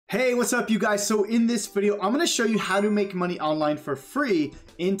Hey, what's up you guys? So in this video, I'm gonna show you how to make money online for free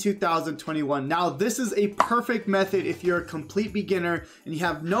in 2021. Now, this is a perfect method if you're a complete beginner and you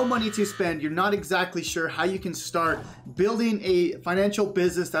have no money to spend, you're not exactly sure how you can start building a financial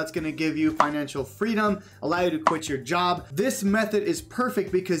business that's gonna give you financial freedom, allow you to quit your job. This method is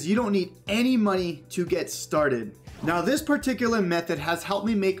perfect because you don't need any money to get started. Now, this particular method has helped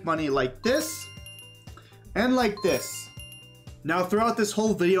me make money like this and like this. Now, throughout this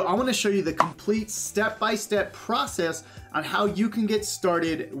whole video, I want to show you the complete step-by-step process on how you can get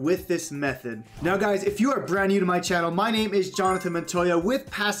started with this method. Now guys, if you are brand new to my channel, my name is Jonathan Montoya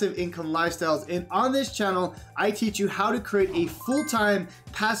with Passive Income Lifestyles, and on this channel, I teach you how to create a full-time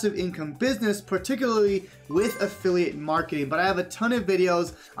passive income business, particularly with affiliate marketing. But I have a ton of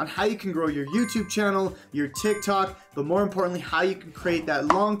videos on how you can grow your YouTube channel, your TikTok, but more importantly, how you can create that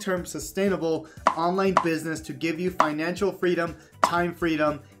long-term sustainable online business to give you financial freedom, time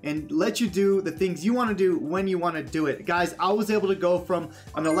freedom, and let you do the things you want to do when you want to do it. Guys, I was able to go from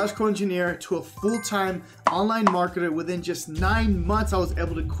an electrical engineer to a full-time online marketer within just 9 months. I was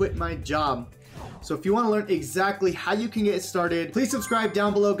able to quit my job. So if you want to learn exactly how you can get started, please subscribe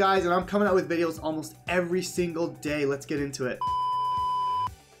down below, guys, and I'm coming out with videos almost every single day. Let's get into it.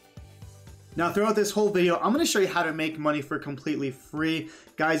 Now, throughout this whole video, I'm going to show you how to make money for completely free.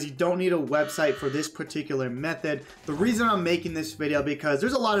 Guys, you don't need a website for this particular method. The reason I'm making this video because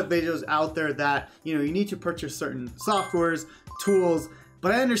there's a lot of videos out there that, you need to purchase certain softwares, tools,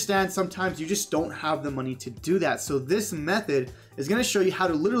 but I understand sometimes you just don't have the money to do that. So this method is going to show you how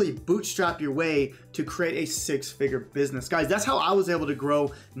to literally bootstrap your way to create a six-figure business. Guys, that's how I was able to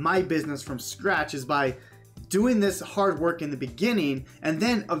grow my business from scratch, is by doing this hard work in the beginning, and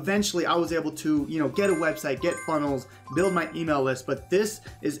then eventually I was able to, get a website, get funnels, build my email list. But this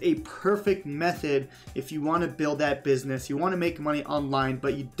is a perfect method if you want to build that business, you want to make money online,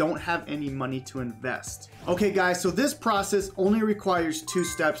 but you don't have any money to invest. Okay guys, so this process only requires 2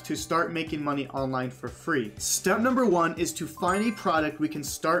 steps to start making money online for free. Step number 1 is to find a product we can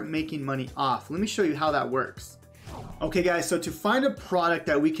start making money off. Let me show you how that works. Okay guys, so to find a product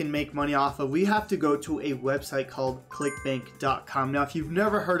that we can make money off of, we have to go to a website called clickbank.com. Now, if you've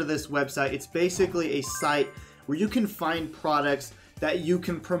never heard of this website, it's basically a site where you can find products that you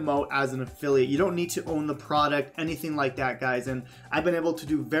can promote as an affiliate. You don't need to own the product, anything like that, guys. And I've been able to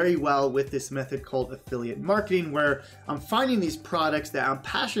do very well with this method called affiliate marketing, where I'm finding these products that I'm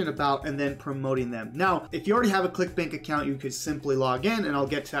passionate about and then promoting them. Now, if you already have a ClickBank account, you could simply log in, and I'll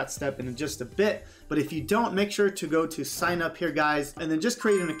get to that step in just a bit. But if you don't, make sure to go to sign up here, guys, and then just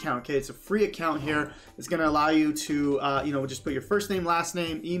create an account. Okay, it's a free account here. It's gonna allow you to, just put your first name, last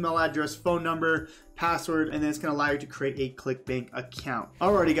name, email address, phone number, password, and then it's gonna allow you to create a ClickBank account.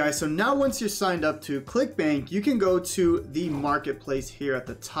 Alrighty guys, so now once you're signed up to ClickBank, you can go to the marketplace here at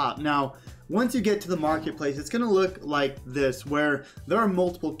the top. Now, once you get to the marketplace, it's gonna look like this, where there are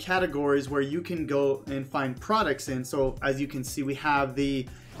multiple categories where you can go and find products in. So as you can see, we have the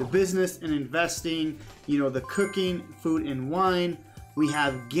business and investing, the cooking, food and wine. We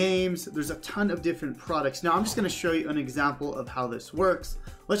have games. There's a ton of different products. Now I'm just going to show you an example of how this works.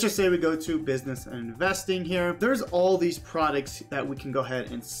 Let's just say we go to business and investing here. There's all these products that we can go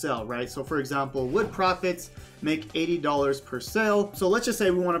ahead and sell, right? So for example, wood profits make $80 per sale. So let's just say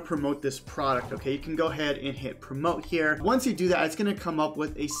we want to promote this product. Okay, you can go ahead and hit promote here. Once you do that, it's going to come up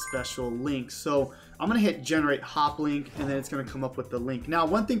with a special link. So I'm going to hit generate hop link, and then it's going to come up with the link. Now,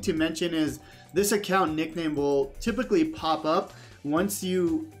 one thing to mention is this account nickname will typically pop up once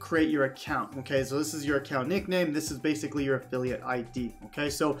you create your account. Okay, so this is your account nickname. This is basically your affiliate ID.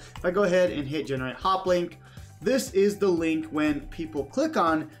 Okay, so if I go ahead and hit generate hop link, this is the link when people click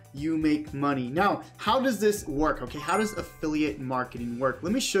on, you make money. Now, how does this work? Okay, how does affiliate marketing work?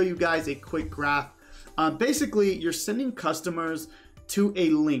 Let me show you guys a quick graph. Basically, you're sending customers to a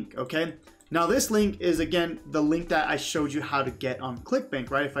link, okay? Now, this link is, again, the link that I showed you how to get on ClickBank,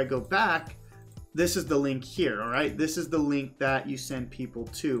 right? If I go back, this is the link here, all right? This is the link that you send people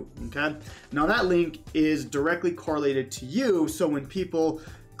to, okay? Now, that link is directly correlated to you, so when people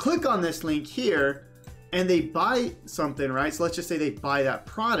click on this link here and they buy something, right? So let's just say they buy that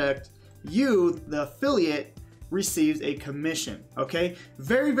product, you, the affiliate, receives a commission, okay?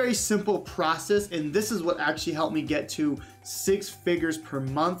 Very, very simple process, and this is what actually helped me get to 6 figures per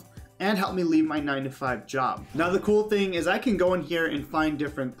month and help me leave my 9-to-5 job. Now, the cool thing is I can go in here and find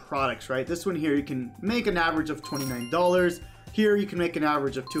different products, right? This one here, you can make an average of $29. Here you can make an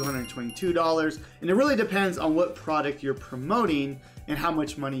average of $222, and it really depends on what product you're promoting and how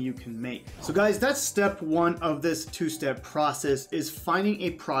much money you can make. So guys, that's step one of this two-step process, is finding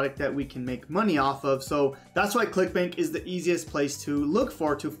a product that we can make money off of. So that's why ClickBank is the easiest place to look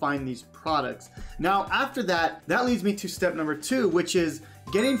for to find these products. Now after that, that leads me to step number two, which is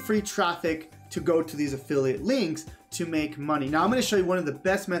getting free traffic to go to these affiliate links to make money. Now I'm going to show you one of the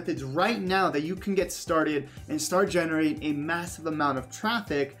best methods right now that you can get started and start generating a massive amount of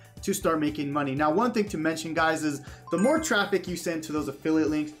traffic to start making money. Now, one thing to mention, guys, is the more traffic you send to those affiliate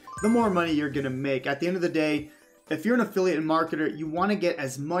links, the more money you're gonna make. At the end of the day, if you're an affiliate marketer, you wanna get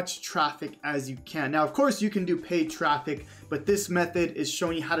as much traffic as you can. Now, of course, you can do paid traffic, but this method is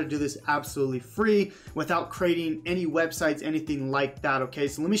showing you how to do this absolutely free without creating any websites, anything like that, okay?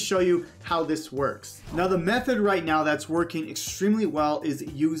 So let me show you how this works. Now, the method right now that's working extremely well is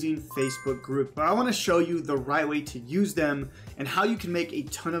using Facebook groups, but I wanna show you the right way to use them and how you can make a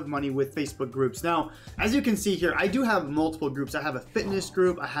ton of money with Facebook groups. Now, as you can see here, I do have multiple groups. I have a fitness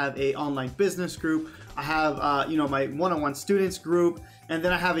group, I have a online business group, I have my one-on-one students group, and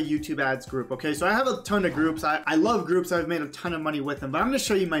then I have a YouTube ads group, okay? So I have a ton of groups. I love groups. I've made a ton of money with them, but I'm gonna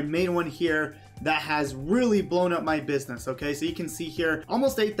show you my main one here that has really blown up my business, okay? So you can see here,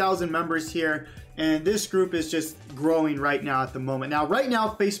 almost 8,000 members here, and this group is just growing right now at the moment. Now, right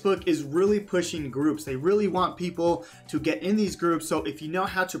now, Facebook is really pushing groups. They really want people to get in these groups, so if you know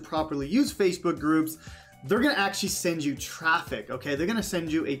how to properly use Facebook groups, they're gonna actually send you traffic, okay? They're gonna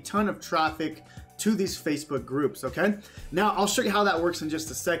send you a ton of traffic to these Facebook groups, okay? Now, I'll show you how that works in just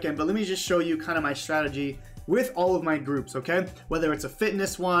a second, but let me just show you kind of my strategy with all of my groups, okay? Whether it's a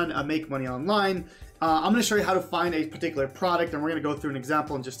fitness one, a make money online, I'm gonna show you how to find a particular product, and we're gonna go through an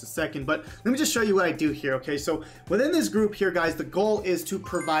example in just a second, but let me just show you what I do here, okay? So within this group here, guys, the goal is to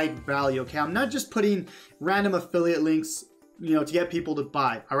provide value, okay? I'm not just putting random affiliate links, to get people to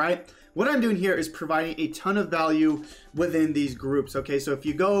buy, all right? What I'm doing here is providing a ton of value within these groups, okay? So if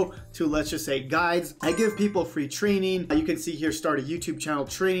you go to, let's just say, guides, I give people free training. You can see here, start a YouTube channel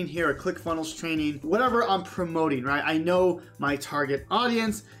training here, a ClickFunnels training, whatever I'm promoting, right? I know my target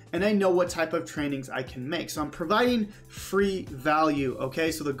audience, and I know what type of trainings I can make. So I'm providing free value, okay?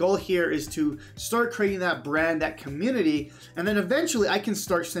 So the goal here is to start creating that brand, that community, and then eventually I can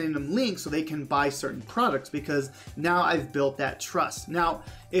start sending them links so they can buy certain products, because now I've built that trust. Now,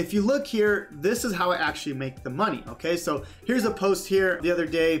 if you look here, this is how I actually make the money, okay? So here's a post here the other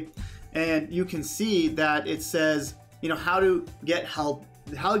day, and you can see that it says, how to get help,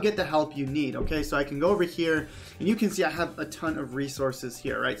 how to get the help you need, okay? So I can go over here and you can see I have a ton of resources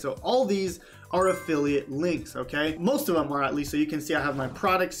here, right? So all these are affiliate links, okay? Most of them are, at least. So you can see I have my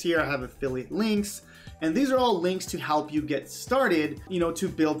products here, I have affiliate links, and these are all links to help you get started, to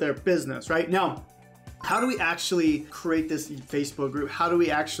build their business, right? Now, how do we actually create this Facebook group? How do we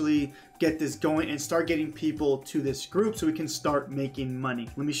actually get this going and start getting people to this group so we can start making money?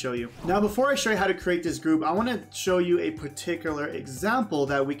 Let me show you. Now, before I show you how to create this group, I want to show you a particular example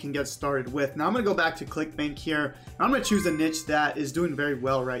that we can get started with. Now, I'm going to go back to ClickBank here. I'm going to choose a niche that is doing very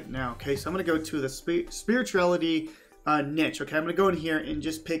well right now, okay? So I'm going to go to the spirituality niche, okay? I'm gonna go in here and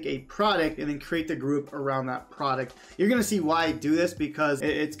just pick a product and then create the group around that product. You're gonna see why I do this, because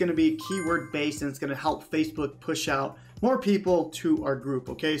it's gonna be keyword based and it's gonna help Facebook push out more people to our group,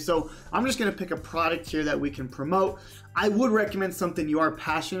 okay? So I'm just gonna pick a product here that we can promote. I would recommend something you are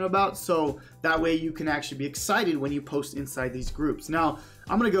passionate about, so that way you can actually be excited when you post inside these groups. Now,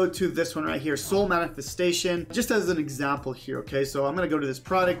 I'm gonna go to this one right here, Soul Manifestation, just as an example here, okay? So I'm gonna go to this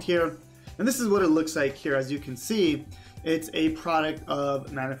product here, and this is what it looks like here. As you can see, it's a product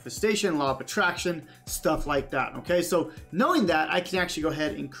of manifestation, law of attraction, stuff like that, okay? So knowing that, I can actually go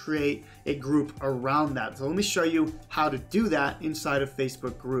ahead and create a group around that. So let me show you how to do that inside of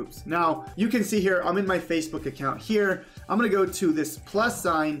Facebook groups. Now, you can see here, I'm in my Facebook account here. I'm gonna go to this plus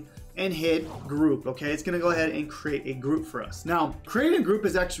sign and hit group, okay? It's gonna go ahead and create a group for us. Now, creating a group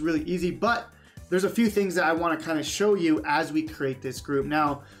is actually really easy, but there's a few things that I wanna kind of show you as we create this group.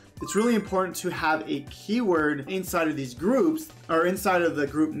 Now, it's really important to have a keyword inside of these groups, or inside of the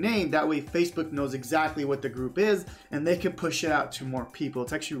group name. That way Facebook knows exactly what the group is and they can push it out to more people.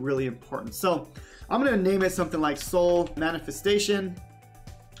 It's actually really important. So I'm gonna name it something like Soul Manifestation.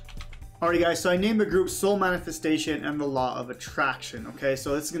 Alrighty guys, so I named the group Soul Manifestation and the Law of Attraction, okay?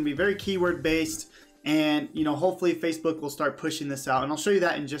 So this is gonna be very keyword based, and hopefully Facebook will start pushing this out, and I'll show you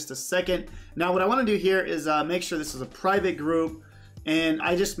that in just a second. Now what I wanna do here is make sure this is a private group, and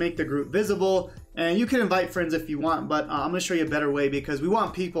I just make the group visible, And you can invite friends if you want, but I'm going to show you a better way because we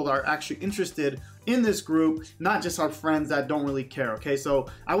want people that are actually interested in this group, not just our friends that don't really care, okay? So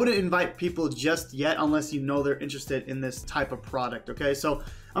I wouldn't invite people just yet unless you know they're interested in this type of product, okay? So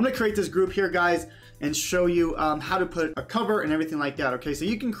I'm going to create this group here, guys, and show you how to put a cover and everything like that, okay? So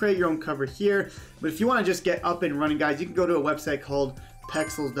you can create your own cover here, but if you want to just get up and running, guys, you can go to a website called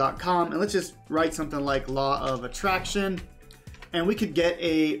pexels.com, and let's just write something like Law of Attraction. And we could get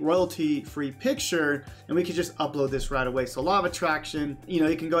a royalty-free picture, and we could just upload this right away. So Law of Attraction, you know,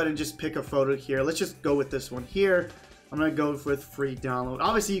 you can go ahead and just pick a photo here. Let's just go with this one here. I'm gonna go with free download.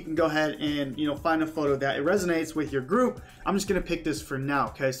 Obviously, you can go ahead and, you know, find a photo that it resonates with your group. I'm just gonna pick this for now,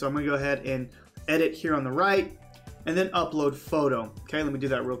 okay? So I'm gonna go ahead and edit here on the right, and then upload photo. Okay, let me do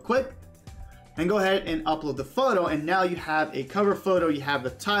that real quick. And go ahead and upload the photo, and now you have a cover photo, you have the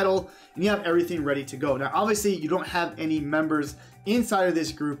title, and you have everything ready to go. Now obviously you don't have any members inside of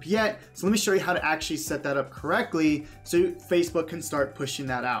this group yet, so let me show you how to actually set that up correctly so Facebook can start pushing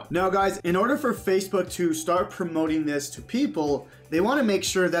that out. Now guys, in order for Facebook to start promoting this to people, they want to make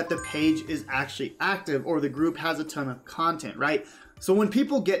sure that the page is actually active or the group has a ton of content, right? So when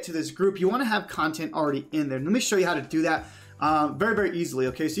people get to this group, you want to have content already in there. Let me show you how to do that very easily,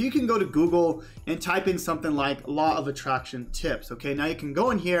 okay? So you can go to Google and type in something like Law of Attraction tips, okay? Now you can go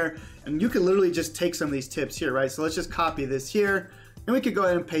in here and you can literally just take some of these tips here, right? So let's just copy this here, and we could go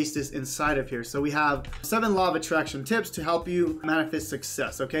ahead and paste this inside of here. So we have 7 Law of Attraction tips to help you manifest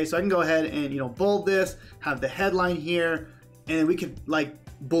success, okay? So I can go ahead and, you know, bold this, have the headline here, and we could like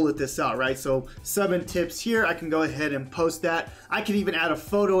bullet this out, right? So 7 tips here. I can go ahead and post that. I can even add a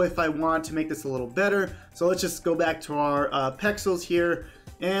photo if I want to make this a little better. So let's just go back to our pexels here,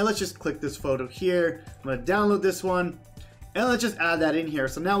 and let's just click this photo here. I'm gonna download this one, and let's just add that in here.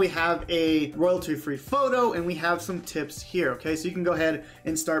 So now we have a royalty-free photo, and we have some tips here, okay? So you can go ahead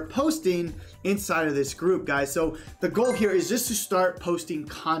and start posting inside of this group, guys. So the goal here is just to start posting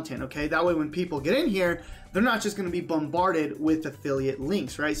content, okay? That way when people get in here, they're not just gonna be bombarded with affiliate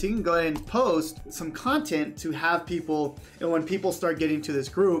links, right? So you can go ahead and post some content to have people, and when people start getting to this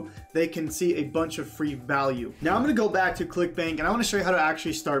group, they can see a bunch of free value. Now I'm gonna go back to ClickBank, and I wanna show you how to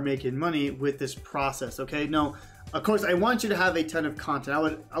actually start making money with this process, okay? Now, of course, I want you to have a ton of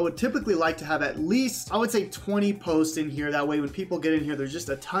content. I would typically like to have at least, I would say 20 posts in here. That way when people get in here, there's just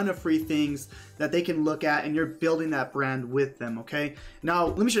a ton of free things that they can look at, and you're building that brand with them, okay? Now,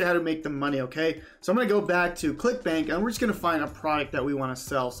 let me show you how to make the money, okay? So I'm gonna go back to ClickBank, and we're just gonna find a product that we wanna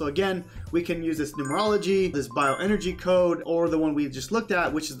sell. So again, we can use this numerology, this bioenergy code, or the one we just looked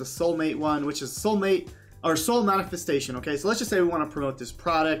at, which is the soulmate one, which is soulmate, or soul manifestation, okay? So let's just say we wanna promote this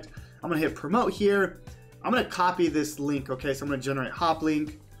product. I'm gonna hit promote here. I'm gonna copy this link, okay? So I'm gonna generate hop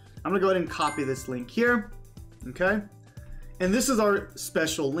link. I'm gonna go ahead and copy this link here, okay? And this is our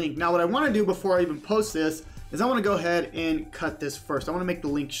special link. Now what I wanna do before I even post this is I wanna go ahead and cut this first. I wanna make the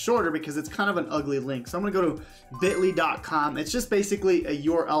link shorter because it's kind of an ugly link. So I'm gonna go to bit.ly.com. It's just basically a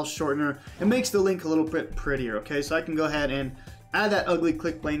URL shortener. It makes the link a little bit prettier, okay? So I can go ahead and add that ugly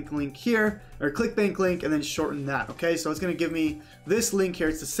ClickBank link here, or ClickBank link, and then shorten that, okay? So it's gonna give me this link here.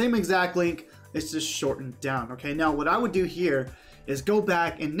 It's the same exact link, it's just shortened down, okay? Now what I would do here is go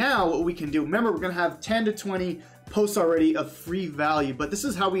back, and now what we can do, remember we're gonna have 10 to 20 posts already of free value, but this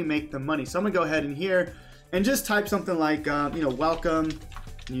is how we make the money. So I'm gonna go ahead in here and just type something like, you know, welcome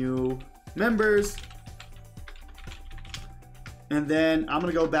new members. And then I'm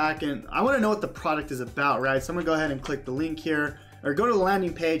gonna go back, and I wanna know what the product is about, right? So I'm gonna go ahead and click the link here, or go to the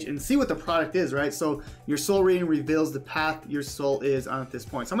landing page and see what the product is, right? So your soul reading reveals the path your soul is on at this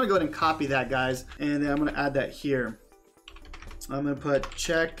point. So I'm gonna go ahead and copy that, guys, and then I'm gonna add that here. I'm gonna put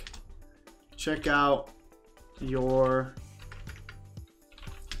check out your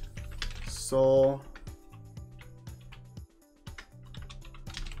soul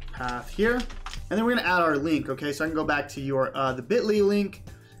path here. And then we're gonna add our link, okay? So I can go back to your the bit.ly link,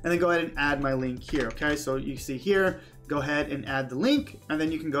 and then go ahead and add my link here, okay? So you see here, go ahead and add the link, and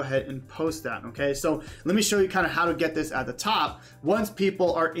then you can go ahead and post that, okay? So let me show you kind of how to get this at the top once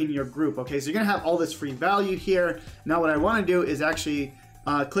people are in your group, okay? So you're gonna have all this free value here. Now what I wanna do is actually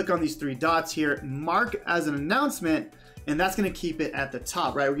click on these 3 dots here, mark as an announcement, and that's gonna keep it at the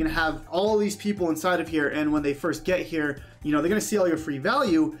top, right? We're gonna have all these people inside of here, and when they first get here, you know, they're gonna see all your free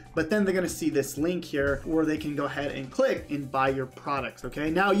value, but then they're gonna see this link here where they can go ahead and click and buy your products,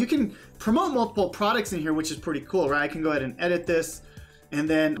 okay? Now you can promote multiple products in here, which is pretty cool, right? I can go ahead and edit this, and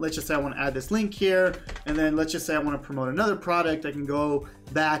then let's just say I wanna add this link here, and then let's just say I wanna promote another product. I can go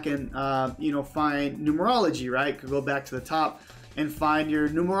back and, you know, find numerology, right? Could go back to the top, and find your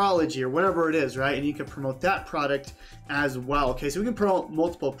numerology or whatever it is, right? And you can promote that product as well. Okay, so we can promote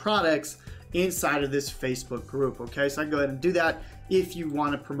multiple products inside of this Facebook group. Okay, so I can go ahead and do that if you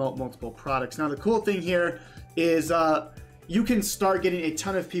want to promote multiple products. Now the cool thing here is you can start getting a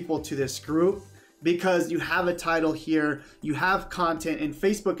ton of people to this group because you have a title here, you have content, and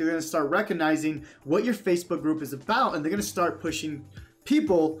Facebook is going to start recognizing what your Facebook group is about, and they're going to start pushing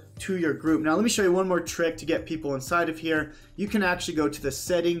people to your group. Now let me show you one more trick to get people inside of here. You can actually go to the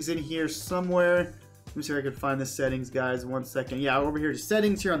settings in here somewhere. Let me see if I can find the settings, guys. 1 second. Yeah, over here to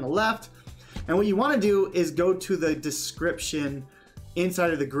settings here on the left. And what you want to do is go to the description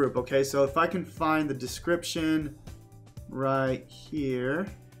inside of the group. Okay, so if I can find the description right here.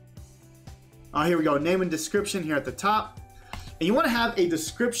 Oh, here we go. Name and description here at the top. And you want to have a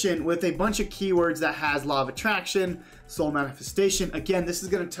description with a bunch of keywords that has law of attraction, soul manifestation. Again, this is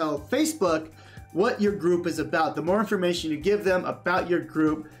going to tell Facebook what your group is about. The more information you give them about your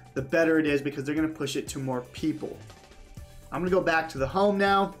group, the better it is, because they're going to push it to more people. I'm going to go back to the home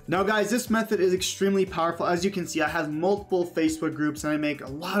now. Now guys, this method is extremely powerful. As you can see, I have multiple Facebook groups and I make a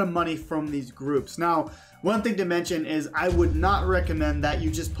lot of money from these groups. Now, one thing to mention is I would not recommend that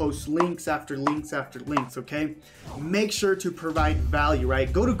you just post links after links after links, okay? Make sure to provide value,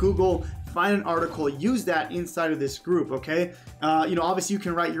 right? Go to Google, find an article, use that inside of this group, okay? You know, obviously you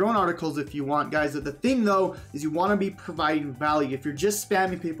can write your own articles if you want, guys. The thing though is you want to be providing value. If you're just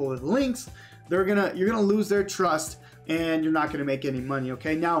spamming people with links, you're gonna lose their trust and you're not going to make any money.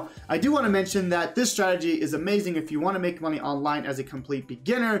 Okay, now I do want to mention that this strategy is amazing if you want to make money online as a complete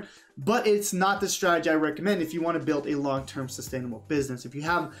beginner, but it's not the strategy I recommend if you want to build a long-term sustainable business. If you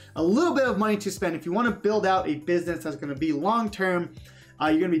have a little bit of money to spend, if you want to build out a business that's going to be long-term,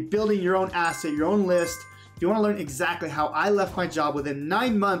 you're going to be building your own asset, your own list. If you want to learn exactly how I left my job within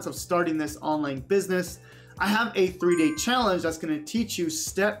 9 months of starting this online business, I have a 3-day challenge that's going to teach you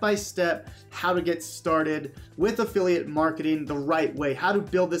step by step how to get started with affiliate marketing the right way, how to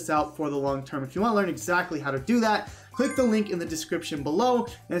build this out for the long term. If you want to learn exactly how to do that, click the link in the description below,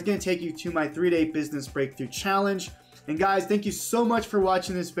 and it's going to take you to my 3-day business breakthrough challenge. And guys, thank you so much for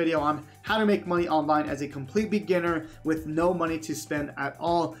watching this video on how to make money online as a complete beginner with no money to spend at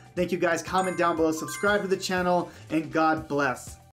all. Thank you guys. Comment down below, subscribe to the channel, and God bless.